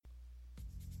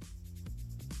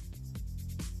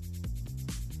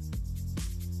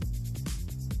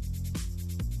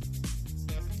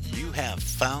have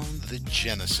found the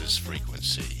Genesis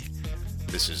frequency.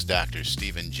 This is Dr.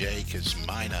 Stephen J.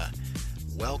 Kosmyna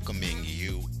welcoming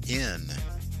you in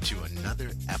to another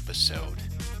episode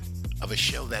of a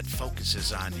show that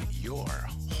focuses on your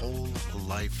whole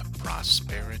life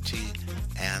prosperity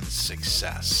and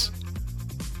success.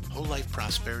 Whole life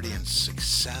prosperity and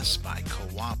success by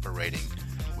cooperating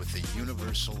with the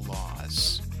universal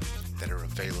laws that are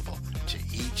available to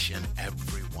each and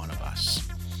every one of us.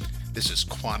 This is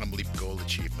Quantum Leap Goal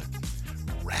Achievement,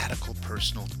 radical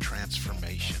personal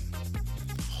transformation,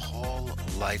 whole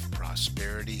life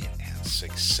prosperity and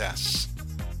success.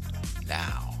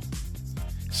 Now,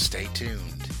 stay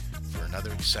tuned for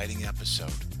another exciting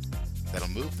episode that'll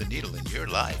move the needle in your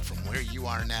life from where you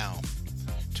are now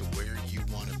to where you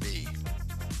want to be.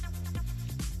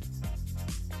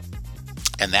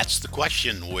 And that's the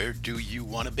question, where do you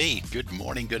want to be? Good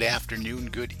morning, good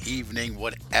afternoon, good evening,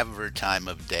 whatever time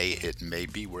of day it may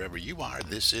be, wherever you are.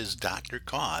 This is Dr.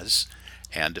 Cause,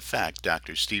 and in fact,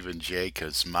 Dr. Stephen J.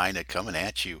 Kosmyna coming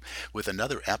at you with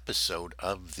another episode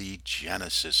of the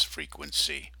Genesis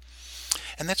frequency.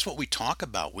 And that's what we talk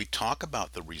about. We talk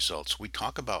about the results. We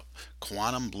talk about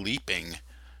quantum leaping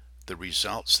the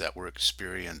results that we're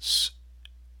experiencing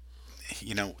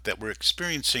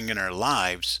in our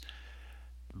lives,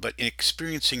 but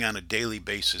experiencing on a daily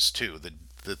basis too.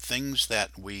 The things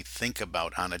that we think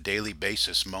about on a daily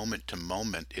basis, moment to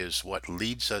moment, is what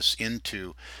leads us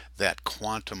into that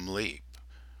quantum leap.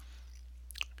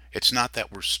 It's not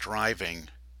that we're striving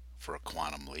for a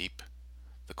quantum leap.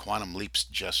 The quantum leaps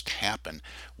just happen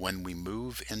when we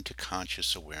move into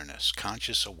conscious awareness.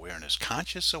 Conscious awareness.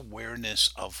 Conscious awareness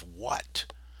of what?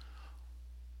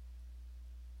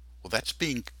 Well, that's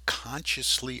being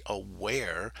consciously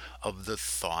aware of the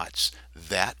thoughts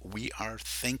that we are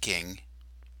thinking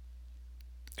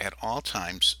at all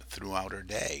times throughout our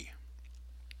day.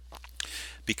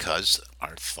 Because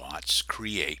our thoughts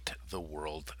create the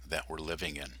world that we're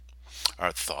living in.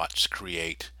 Our thoughts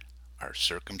create our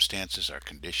circumstances, our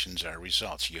conditions, our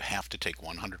results. You have to take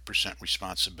 100%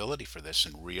 responsibility for this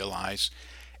and realize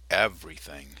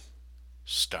everything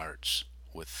starts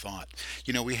with thought.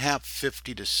 We have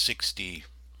 50 to 60,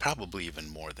 probably even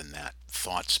more than that,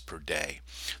 thoughts per day.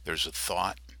 There's a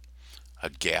thought, a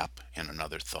gap, and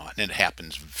another thought. And it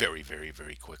happens very, very,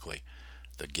 very quickly.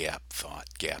 The gap thought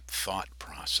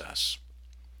process.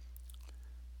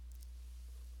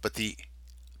 But the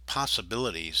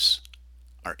possibilities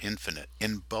are infinite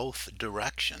in both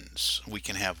directions. We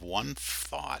can have one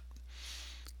thought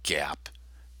gap,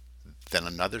 then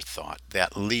another thought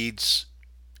that leads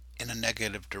in a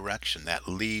negative direction, that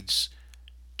leads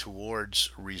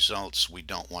towards results we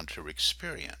don't want to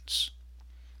experience.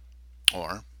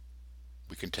 Or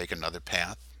we can take another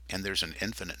path, and there's an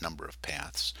infinite number of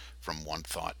paths from one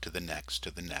thought to the next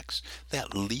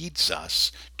that leads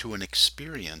us to an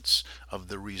experience of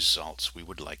the results we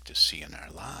would like to see in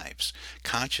our lives.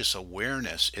 Conscious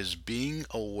awareness is being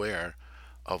aware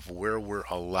of where we're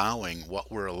allowing,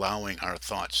 what we're allowing our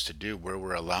thoughts to do, where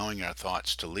we're allowing our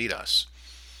thoughts to lead us.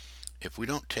 If we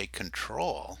don't take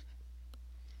control,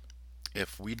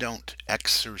 if we don't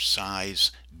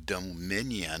exercise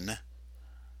dominion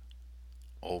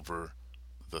over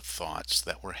the thoughts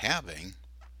that we're having,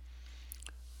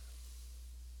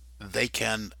 they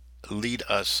can lead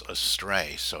us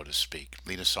astray, so to speak,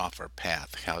 lead us off our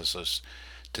path, cause us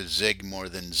to zig more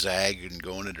than zag and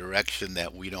go in a direction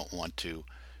that we don't want to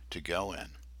go in.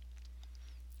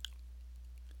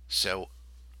 So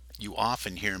you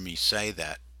often hear me say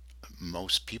that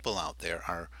most people out there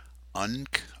are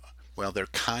they're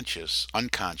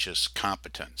unconscious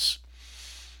competence.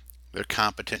 They're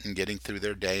competent in getting through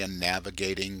their day and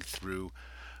navigating through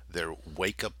their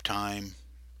wake-up time,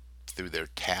 through their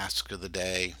task of the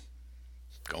day,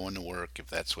 going to work if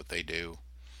that's what they do,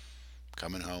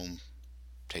 coming home,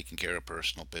 taking care of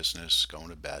personal business, going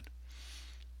to bed.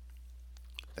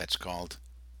 That's called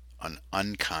an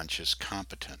unconscious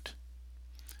competent.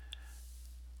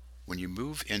 When you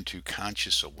move into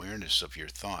conscious awareness of your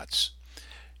thoughts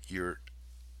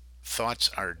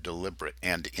are deliberate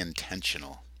and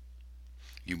intentional.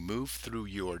 You move through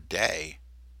your day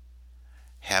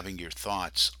having your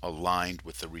thoughts aligned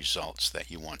with the results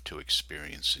that you want to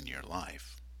experience in your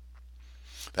life.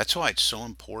 That's why it's so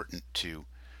important to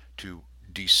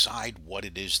decide what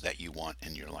it is that you want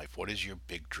in your life. What is your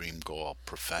big dream goal,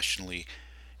 professionally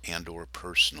and or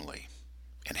personally?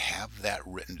 And have that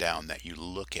written down, that you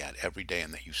look at every day,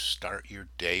 and that you start your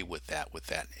day with that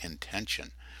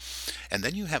intention. And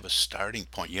then you have a starting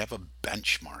point, you have a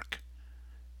benchmark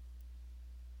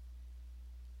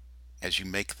as you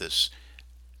make this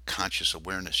conscious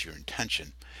awareness, your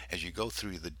intention, as you go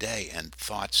through the day and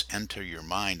thoughts enter your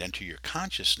mind, enter your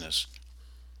consciousness,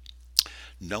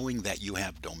 knowing that you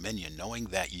have dominion, knowing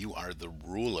that you are the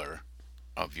ruler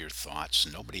of your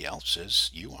thoughts, nobody else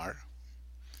is, you are.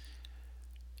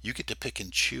 You get to pick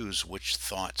and choose which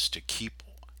thoughts to keep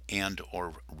and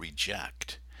or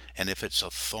reject. And if it's a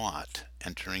thought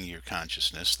entering your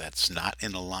consciousness that's not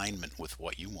in alignment with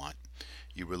what you want,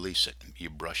 you release it. You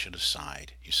brush it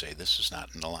aside. You say, this is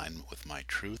not in alignment with my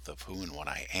truth of who and what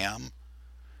I am,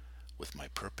 with my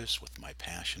purpose, with my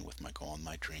passion, with my goal and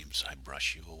my dreams. I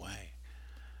brush you away.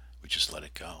 We just let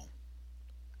it go.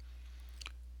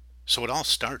 So it all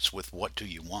starts with, what do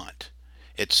you want?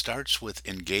 It starts with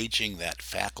engaging that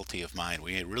faculty of mind.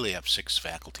 We really have 6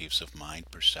 faculties of mind: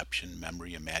 perception,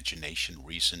 memory, imagination,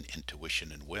 reason,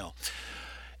 intuition, and will.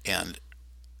 And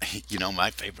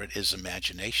my favorite is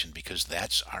imagination, because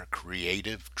that's our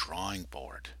creative drawing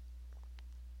board.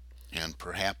 And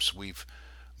perhaps we've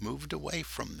moved away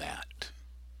from that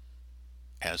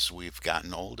as we've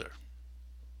gotten older.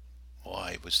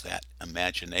 Boy, was that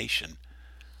imagination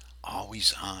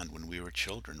always on when we were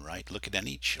children, right? Look at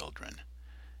any children.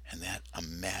 And that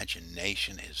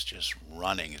imagination is just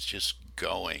running, it's just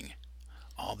going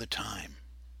all the time.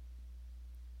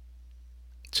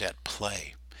 It's at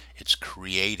play, it's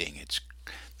creating,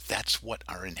 that's what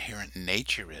our inherent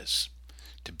nature is,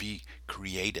 to be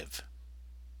creative,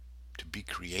 to be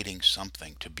creating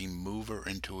something, to be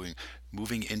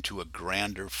moving into a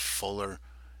grander, fuller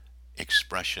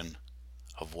expression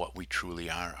of what we truly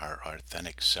are, our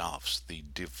authentic selves, the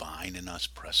divine in us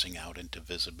pressing out into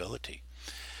visibility.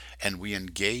 And we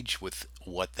engage with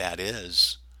what that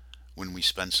is when we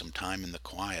spend some time in the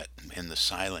quiet, in the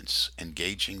silence,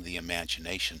 engaging the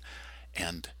imagination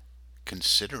and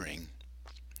considering,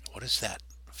 what does that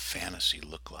fantasy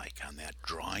look like on that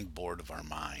drawing board of our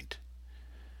mind?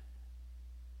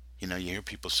 You hear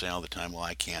people say all the time, well,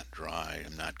 I can't draw,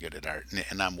 I'm not good at art,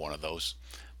 and I'm one of those.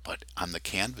 But on the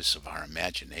canvas of our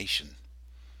imagination,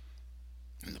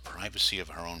 in the privacy of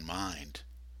our own mind,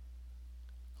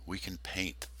 we can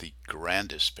paint the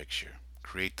grandest picture,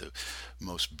 create the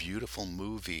most beautiful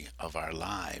movie of our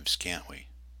lives, can't we?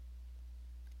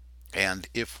 And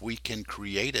if we can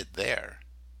create it there,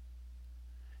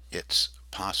 it's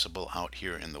possible out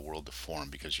here in the world of form,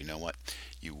 because you know what?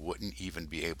 You wouldn't even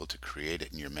be able to create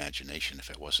it in your imagination if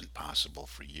it wasn't possible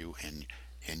for you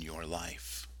in your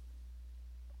life.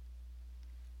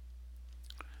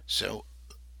 So,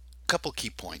 a couple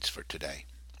key points for today.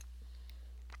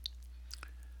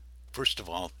 First of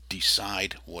all,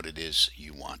 decide what it is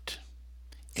you want.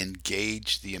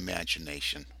 Engage the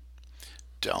imagination.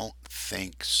 Don't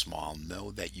think small.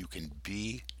 Know that you can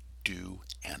be, do,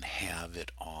 and have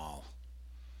it all.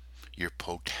 Your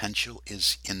potential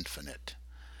is infinite.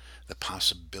 The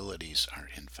possibilities are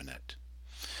infinite.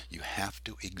 You have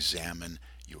to examine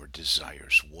your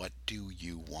desires. What do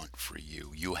you want for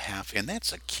you? And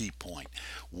that's a key point.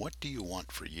 What do you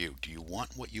want for you? Do you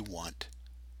want what you want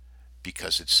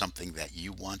because it's something that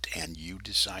you want and you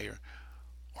desire?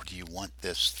 Or do you want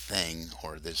this thing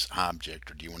or this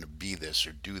object, or do you want to be this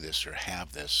or do this or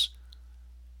have this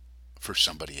for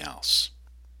somebody else?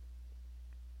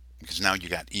 Because now you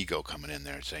got ego coming in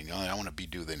there saying, oh, I want to be,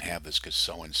 do, then have this because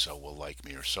so-and-so will like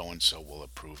me, or so-and-so will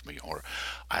approve me, or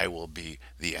I will be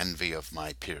the envy of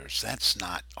my peers. That's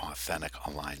not authentic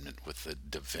alignment with the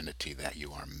divinity that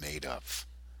you are made of.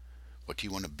 What do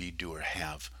you want to be, do, or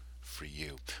have for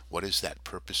you? What is that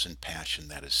purpose and passion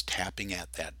that is tapping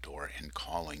at that door and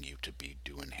calling you to be,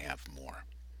 do, and have more?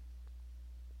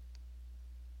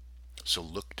 So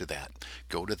look to that.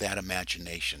 Go to that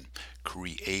imagination.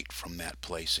 Create from that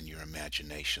place in your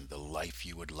imagination the life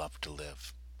you would love to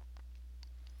live.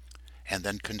 And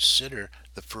then consider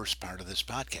the first part of this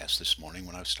podcast this morning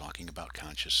when I was talking about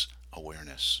conscious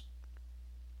awareness.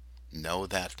 Know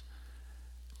that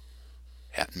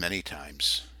at many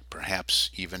times,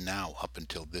 perhaps even now up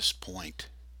until this point,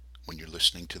 when you're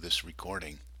listening to this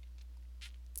recording,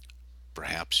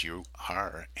 perhaps you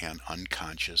are an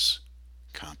unconscious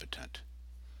competent.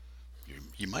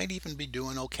 You might even be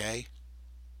doing okay.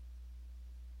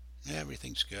 Yeah,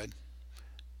 everything's good.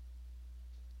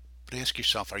 But ask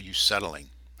yourself, are you settling?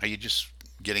 Are you just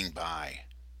getting by?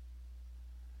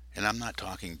 And I'm not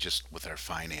talking just with our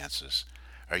finances.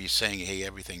 Are you saying, hey,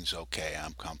 everything's okay,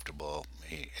 I'm comfortable,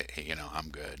 I'm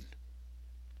good?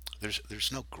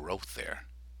 There's no growth there.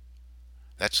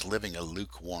 That's living a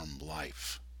lukewarm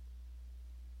life.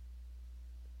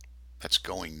 That's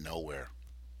going nowhere.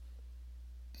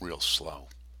 Real slow.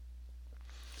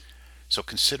 So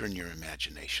consider in your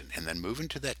imagination, and then move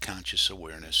into that conscious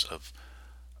awareness of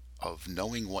of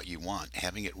knowing what you want,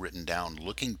 having it written down,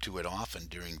 looking to it often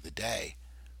during the day,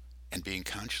 and being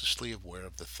consciously aware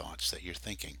of the thoughts that you're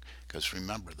thinking. Because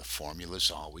remember, the formula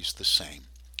is always the same.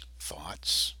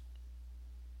 Thoughts,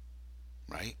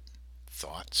 right?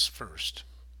 Thoughts first.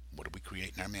 What do we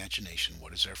create in our imagination?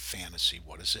 What is our fantasy?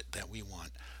 What is it that we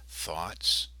want?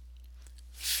 Thoughts,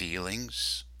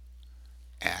 feelings,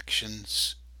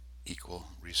 actions equal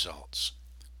results.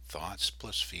 Thoughts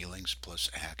plus feelings plus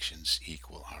actions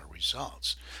equal our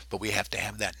results. But we have to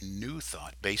have that new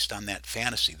thought based on that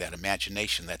fantasy, that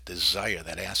imagination, that desire,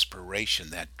 that aspiration,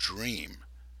 that dream.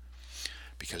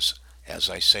 Because, as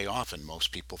I say often,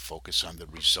 most people focus on the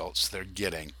results they're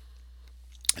getting,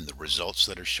 and the results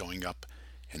that are showing up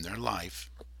in their life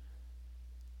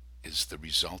is the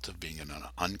result of being an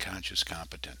unconscious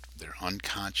competent. They're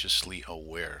unconsciously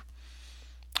aware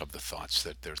of the thoughts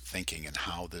that they're thinking and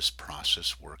how this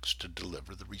process works to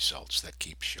deliver the results that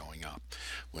keep showing up.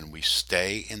 When we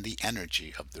stay in the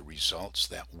energy of the results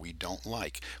that we don't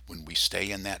like, when we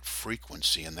stay in that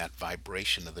frequency and that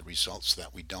vibration of the results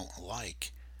that we don't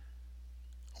like,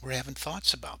 we're having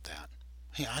thoughts about that.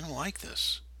 Hey, I don't like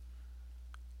this.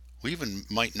 We even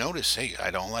might notice, hey,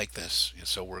 I don't like this.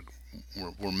 So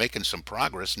we're making some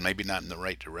progress, maybe not in the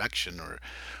right direction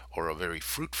or a very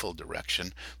fruitful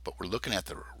direction, but we're looking at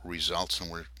the results and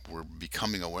we're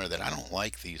becoming aware that I don't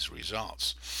like these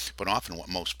results. But often what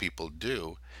most people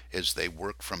do is they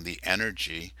work from the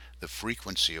energy, the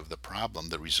frequency of the problem,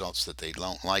 the results that they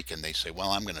don't like, and they say,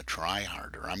 well, I'm going to try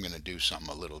harder. I'm going to do something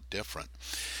a little different.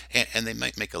 And they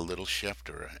might make a little shift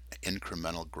or an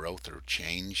incremental growth or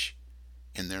change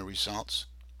in their results,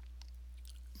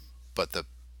 but the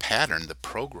pattern, the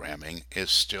programming, is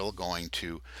still going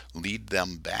to lead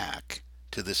them back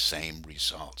to the same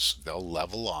results. They'll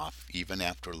level off even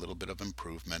after a little bit of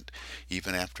improvement,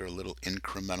 even after a little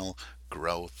incremental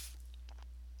growth,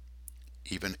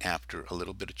 even after a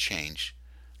little bit of change.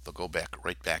 They'll go back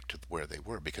right back to where they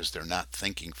were because they're not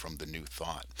thinking from the new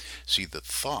thought. See, the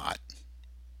thought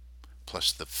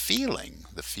plus the feeling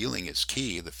is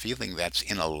key, the feeling that's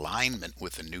in alignment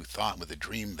with a new thought, with a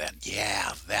dream that,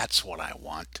 yeah, that's what I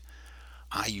want.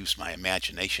 I use my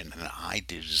imagination and I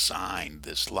designed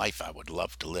this life I would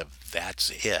love to live. That's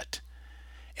it.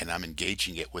 And I'm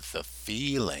engaging it with the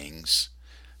feelings.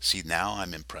 See, now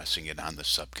I'm impressing it on the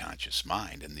subconscious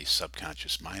mind, and the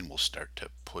subconscious mind will start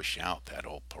to push out that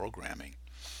old programming.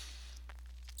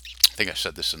 I think I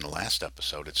said this in the last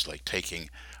episode. It's like taking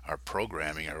our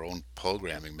programming, our own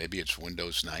programming. Maybe it's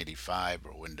Windows 95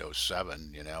 or Windows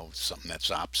 7, something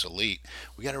that's obsolete.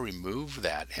 We got to remove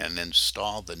that and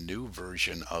install the new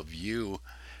version of you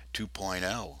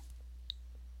 2.0,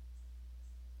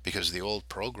 because the old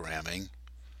programming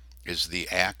is the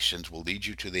actions, will lead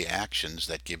you to the actions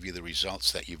that give you the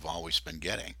results that you've always been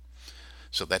getting.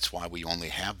 So that's why we only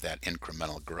have that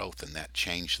incremental growth and that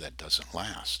change that doesn't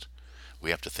last. We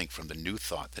have to think from the new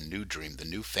thought, the new dream, the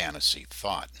new fantasy,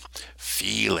 thought,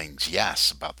 feelings,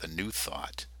 yes, about the new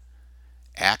thought.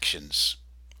 Actions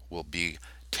will be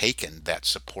taken that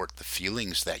support the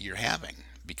feelings that you're having,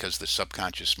 because the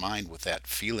subconscious mind, with that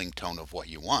feeling tone of what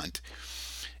you want,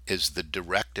 is the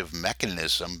directive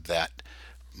mechanism that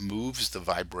moves the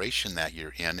vibration that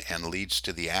you're in and leads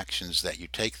to the actions that you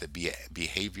take, the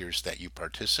behaviors that you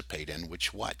participate in,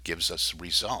 which what gives us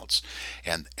results.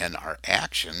 And our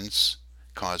actions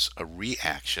cause a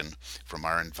reaction from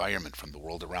our environment, from the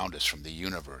world around us, from the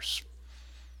universe,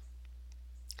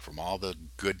 from all the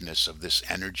goodness of this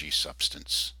energy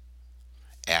substance.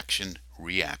 Action,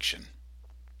 reaction.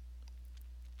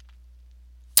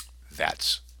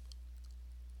 That's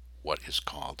what is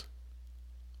called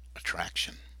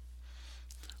attraction.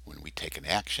 When we take an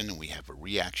action and we have a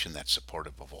reaction that's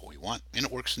supportive of what we want, and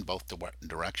it works in both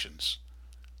directions.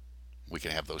 We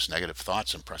can have those negative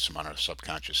thoughts and press them on our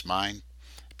subconscious mind.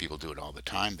 People do it all the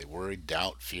time. They worry,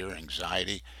 doubt, fear,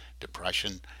 anxiety,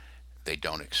 depression. They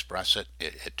don't express it.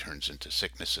 It turns into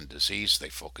sickness and disease. They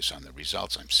focus on the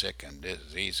results. I'm sick, I'm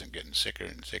disease, I'm getting sicker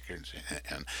and sicker.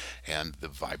 And the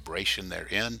vibration they're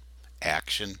in,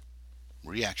 action,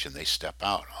 reaction, they step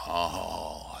out.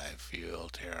 Oh, I feel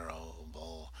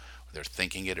terrible. They're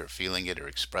thinking it or feeling it or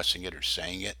expressing it or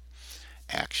saying it.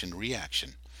 Action,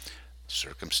 reaction.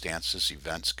 Circumstances,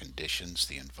 events, conditions,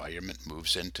 the environment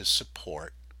moves in to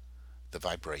support the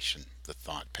vibration, the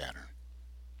thought pattern.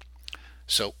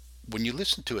 So when you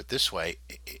listen to it this way,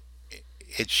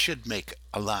 it should make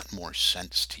a lot more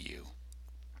sense to you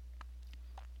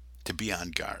to be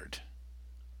on guard,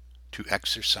 to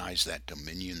exercise that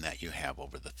dominion that you have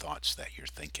over the thoughts that you're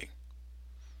thinking.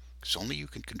 Because only you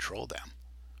can control them,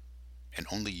 and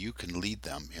only you can lead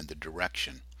them in the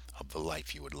direction of the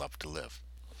life you would love to live.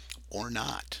 or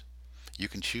not. You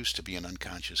can choose to be an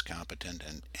unconscious competent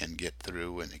and get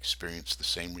through and experience the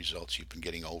same results you've been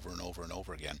getting over and over and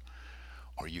over again.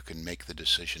 Or you can make the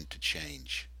decision to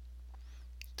change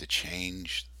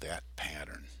that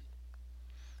pattern.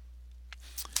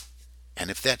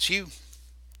 And if that's you,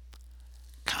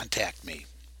 contact me,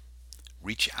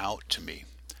 reach out to me,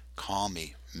 call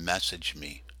me, message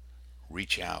me,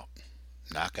 reach out,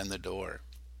 knock on the door,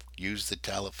 use the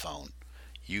telephone,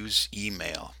 use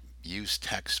email, use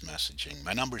text messaging.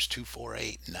 My number is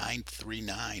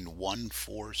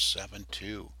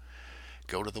 248-939-1472.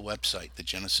 Go to the website,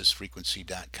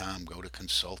 thegenesisfrequency.com. Go to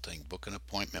consulting. Book an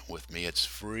appointment with me. It's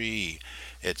free.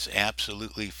 It's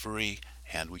absolutely free.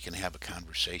 And we can have a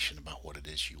conversation about what it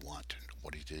is you want,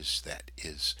 what it is that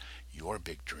is your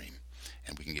big dream.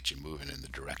 And we can get you moving in the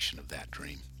direction of that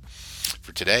dream.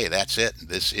 For today, that's it.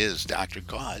 This is Dr.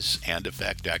 Cause and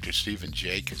Effect, Dr. Stephen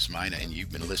J. Kosmyna, and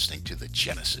you've been listening to the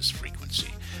Genesis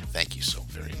Frequency. Thank you so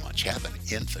very much. Have an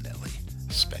infinitely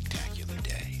spectacular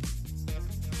day.